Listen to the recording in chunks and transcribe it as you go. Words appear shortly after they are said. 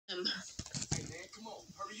Hey man, come on,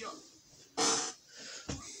 hurry up.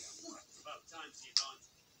 About time, T-Bone.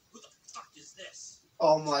 Who the fuck is this?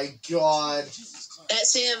 Oh my god.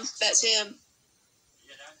 That's him. That's him.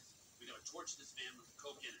 You hear that? We gotta torch this van with the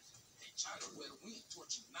coke in it. Hey, China, well, we ain't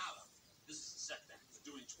torching nada. This is a setback. But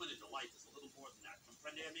doing twin into life is a little more than that.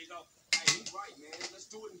 Comprende, amigo? Hey, you right, man.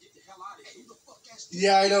 Let's do it and get the hell out of here. Who the fuck asked you?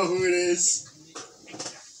 Yeah, I know who it is.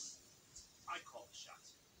 Exactly. I call the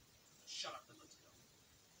shots. Shut up and let's go.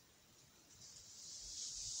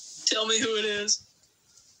 Tell me who it is.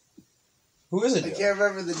 Who is it? I can't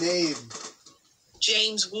remember the name.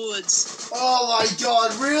 James Woods. Oh my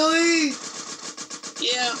god, really?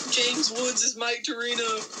 Yeah, James Woods is Mike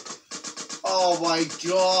Torino. Oh my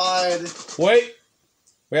god. Wait.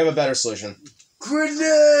 We have a better solution.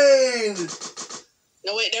 Grenade!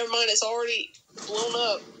 No, wait, never mind. It's already blown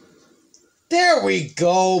up. There we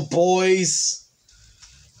go, boys.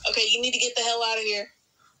 Okay, you need to get the hell out of here.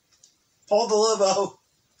 Pull the limo.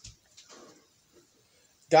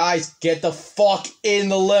 Guys, get the fuck in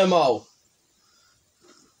the limo.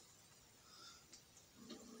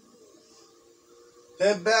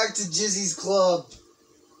 Head back to Jizzy's club.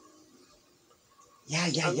 Yeah.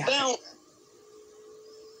 About.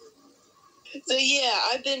 So yeah,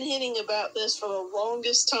 I've been hinting about this for the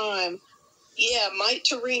longest time. Yeah, Mike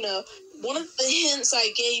Torino. One of the hints I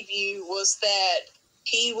gave you was that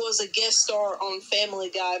he was a guest star on Family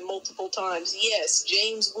Guy multiple times. Yes,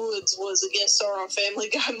 James Woods was a guest star on Family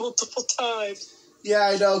Guy multiple times. Yeah,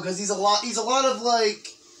 I know, because he's a lot of like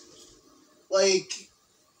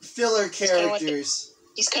filler characters.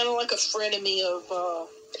 He's kind of like a frenemy of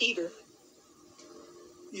Peter.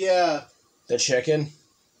 Yeah. The chicken?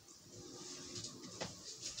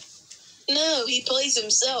 No, he plays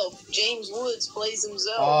himself. James Woods plays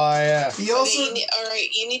himself. Oh, yeah. He also... Okay, alright,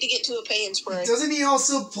 you need to get to a pay and spray. Doesn't he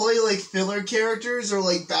also play, like, filler characters or,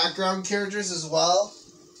 like, background characters as well?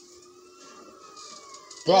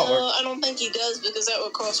 Well, No, I don't think he does, because that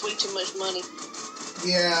would cost way too much money.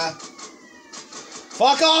 Yeah.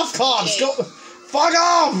 Fuck off, cops! Okay. Go... Fuck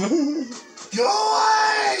off! Go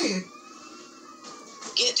away!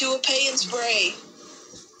 Get to a pay and spray.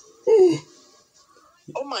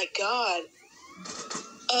 Oh my god.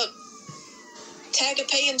 Tag a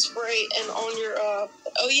pay and spray and on your, oh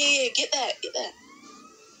yeah, get that.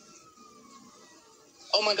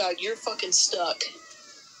 Oh my god, you're fucking stuck.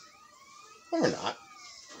 No, we're not.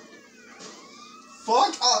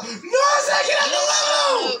 Fuck off. No, Zach, get out the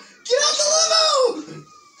limo! Get out the limo!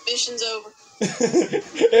 Mission's over.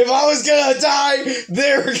 If I was gonna die,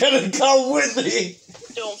 they were gonna come with me.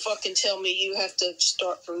 Don't fucking tell me you have to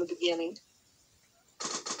start from the beginning.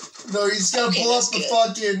 No, you just gotta pull up the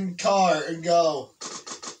fucking car and go.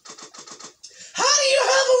 How do you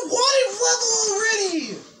have a wanted level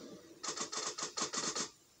already?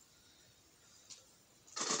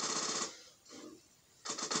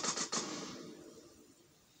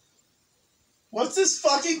 What's this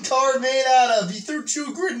fucking car made out of? You threw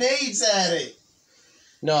 2 grenades at it.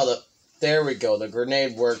 No, there we go. The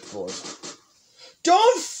grenade worked for us.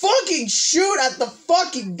 Don't fucking shoot at the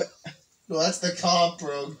fucking... No, that's the cop,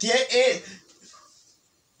 bro. Get in.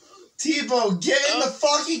 Tebow, get in the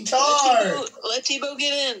fucking car. Let Tebow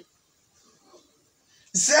get in.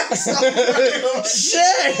 Zach, stop.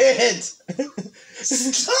 Shit!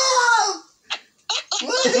 Stop!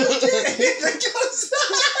 Let him get in the car.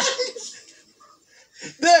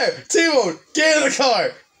 There! T-Bone, get in the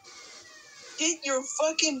car! Get your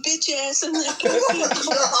fucking bitch ass in the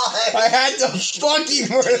car. I had to fucking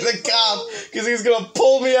murder the cop because he was gonna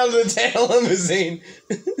pull me out of the damn limousine.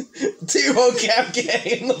 T-Bone kept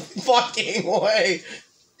getting in the fucking way.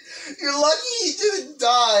 You're lucky he didn't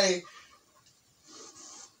die.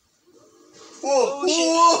 Whoa!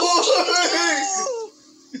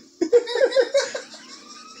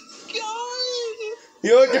 God.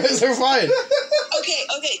 You know, guys are fine. Okay.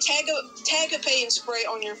 Tag a pay and spray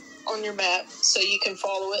on your map so you can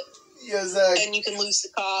follow it. Yeah, Zach. And you can lose the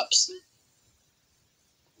cops.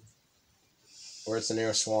 Where's the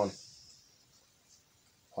nearest one?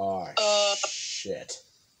 Oh, shit.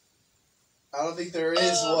 I don't think there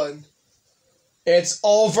is one. It's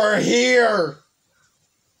over here!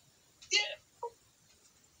 Yeah.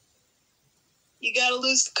 You gotta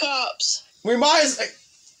lose the cops. We might as...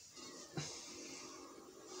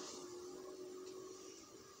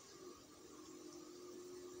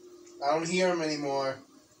 I don't hear him anymore.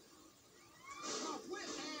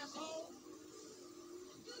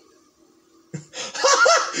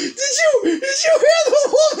 Did you hear the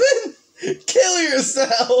woman? Kill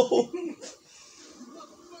yourself!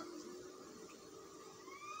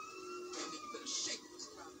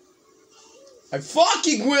 I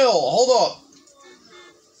fucking will! Hold up!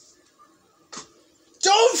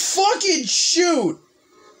 Don't fucking shoot!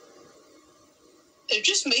 They're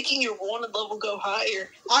just making your wanted level go higher.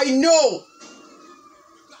 I know!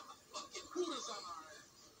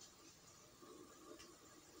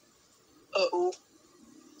 Uh-oh.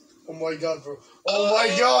 Oh my god, bro. Oh my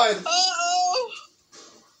god! Uh-oh!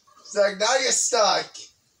 Zach, now you're stuck.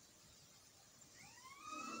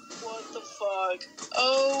 What the fuck?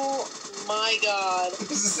 Oh my god.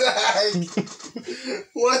 Zach!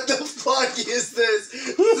 What the fuck is this?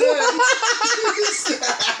 Zach!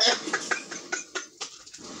 Zach!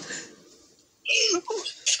 What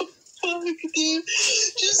the fuck, dude?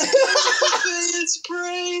 Just go to the buffet and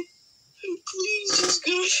spray. Please just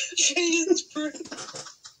go to the buffet and spray.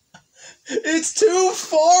 It's too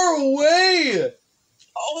far away!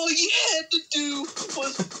 All you had to do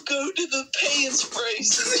was go to the pay and spray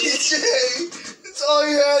station. CJ! That's all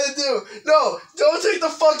you had to do. No, don't take the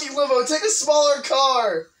fucking limo. Take a smaller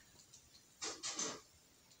car.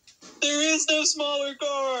 There is no smaller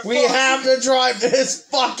car. We have to drive this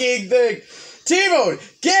fucking thing! T-Bone,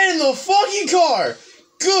 get in the fucking car!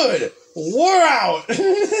 Good! We're out!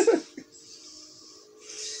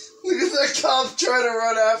 Look at that cop trying to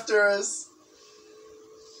run after us.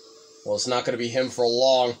 Well, it's not gonna be him for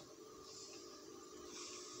long.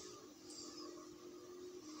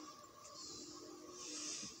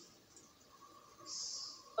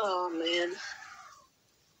 Oh, man.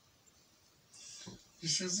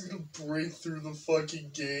 He's just gonna break through the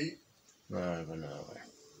fucking gate. No, but no way.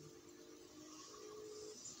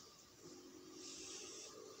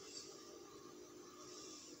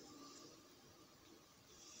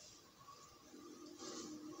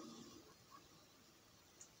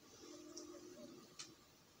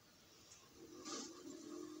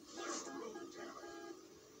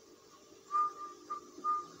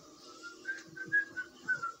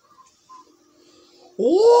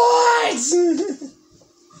 What?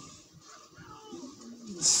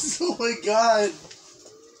 Oh my god.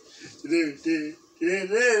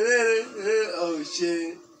 Oh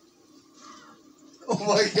shit. Oh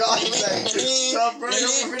my god, Zach. Stop running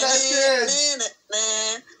over that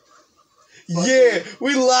bitch. Yeah,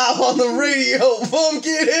 we live on the radio,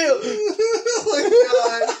 Pumpkin Hill. Oh my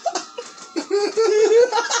god.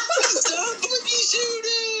 Stop fucking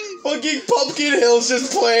shooting! Fucking Pumpkin Hill's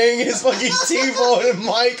just playing. His fucking T-Bone and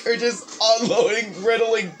Mike are just unloading,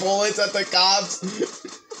 riddling bullets at the cops.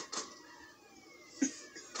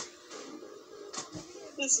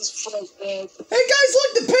 This is fucked up. Hey guys,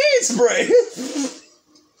 look, the paint spray.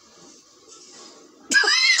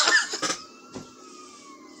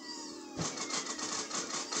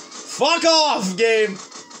 Fuck off, game.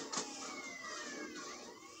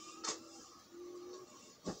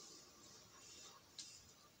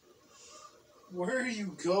 Where are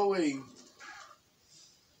you going?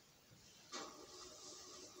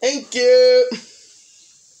 Thank you.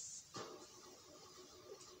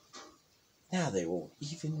 Now they won't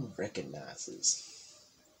even recognize us.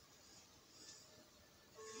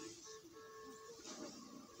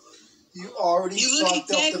 You already You look fucked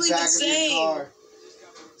exactly up the the back of same. your car.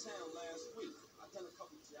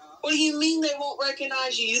 What do you mean they won't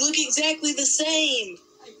recognize you? You look exactly the same.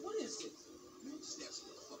 Hey, what is this?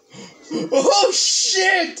 Oh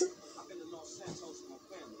shit! I've been to Los Santos with my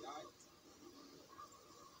family, alright?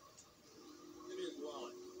 Give me a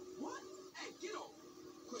wallet. What? Hey, get over.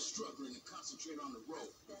 Quit struggling and concentrate on the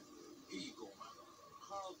road. Here you go, Michael.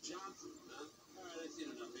 Carl Johnson, huh? Alright, that's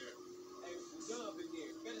it enough here. Hey, some dub in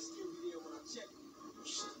there. Better still be there when I check.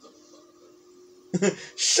 Shut the fuck up.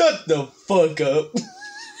 Shut the fuck up.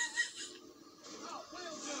 Oh,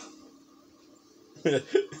 well done.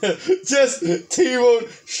 Just T-Bone,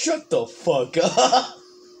 shut the fuck up.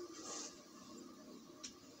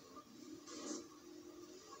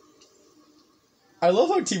 I love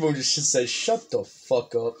how T-Bone just says, shut the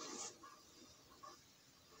fuck up.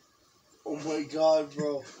 Oh my god,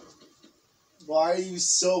 bro. Why are you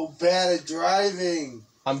so bad at driving?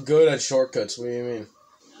 I'm good at shortcuts, what do you mean?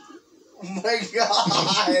 Oh my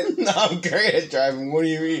god. No, I'm great at driving, what do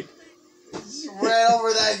you mean? You ran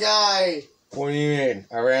over that guy. What do you mean?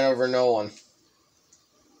 I ran over no one.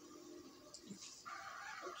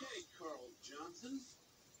 Okay, Carl Johnson.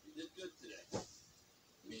 You did good today.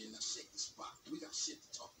 Man, now shake the spot. We got shit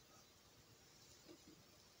to talk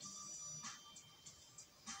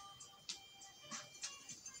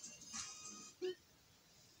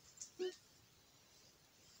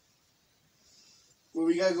Where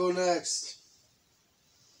we gotta go next?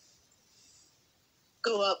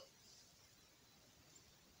 Go up.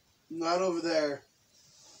 Not over there.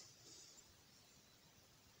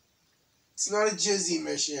 It's not a Jizzy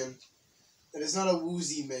mission. And it's not a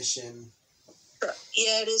Woozy mission.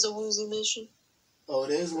 Yeah, it is a Woozy mission. Oh, it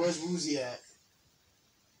is? Where's Woozy at?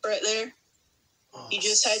 Right there. Oh, You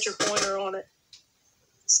just had your pointer on it.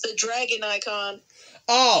 It's the dragon icon.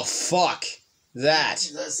 Oh, fuck. That.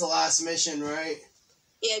 That's the last mission, right?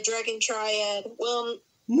 Yeah, Dragon Triad. Well,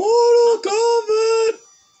 Mortal Kombat!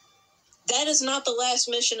 that is not the last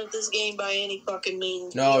mission of this game by any fucking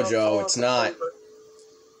means. No, We are Joe, far it's from not. over.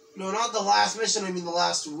 No, not the last mission. I mean the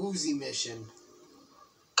last Woozy mission.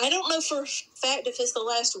 I don't know for a fact if it's the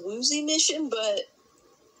last Woozy mission, but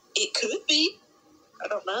it could be. I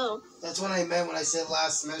don't know. That's what I meant when I said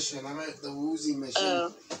last mission. I meant the Woozy mission.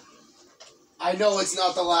 Oh. I know it's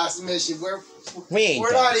not the last mission. We're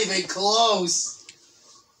We're not even close.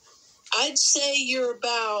 I'd say you're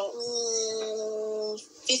about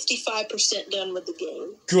 55% done with the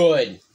game. Good.